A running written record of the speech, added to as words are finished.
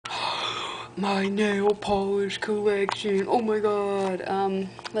My nail polish collection. Oh my god.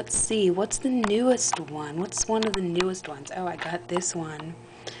 Let's see. What's the newest one? What's one of the newest ones? Oh, I got this one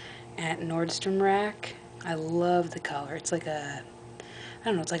at Nordstrom Rack. I love the color. It's like a, I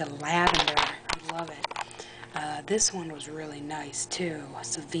don't know, it's like a lavender. I love it. This one was really nice too.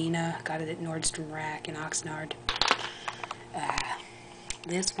 Savina, got it at Nordstrom Rack in Oxnard.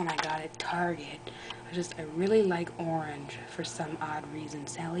 This one I got at Target. I really like orange for some odd reason.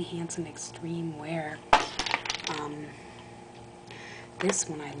 Sally-Hansen Extreme Wear. This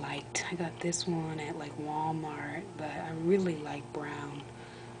one I liked. I got this one at like Walmart, but I really like brown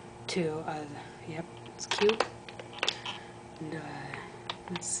too. Yep, it's cute. And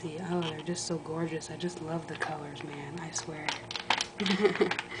let's see. Oh, they're just so gorgeous. I just love the colors, man. I swear.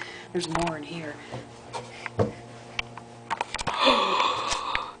 There's more in here.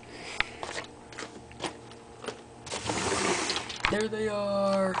 There they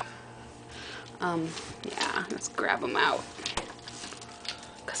are. Yeah, let's grab them out.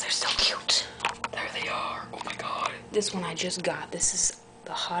 Because they're so cute. There they are. Oh my god. This one I just got. This is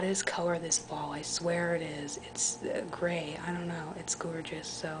the hottest color this fall. I swear it is. It's gray. I don't know. It's gorgeous.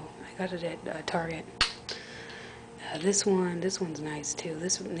 So I got it at Target. This one's nice too.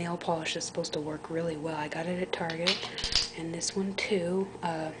 This nail polish is supposed to work really well. I got it at Target. And this one too.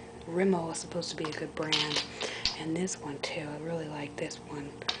 Rimmel is supposed to be a good brand. And this one too. I really like this one.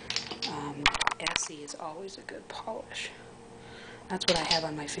 Essie is always a good polish. That's what I have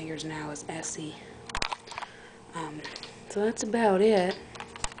on my fingers now is Essie. So that's about it.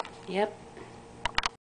 Yep.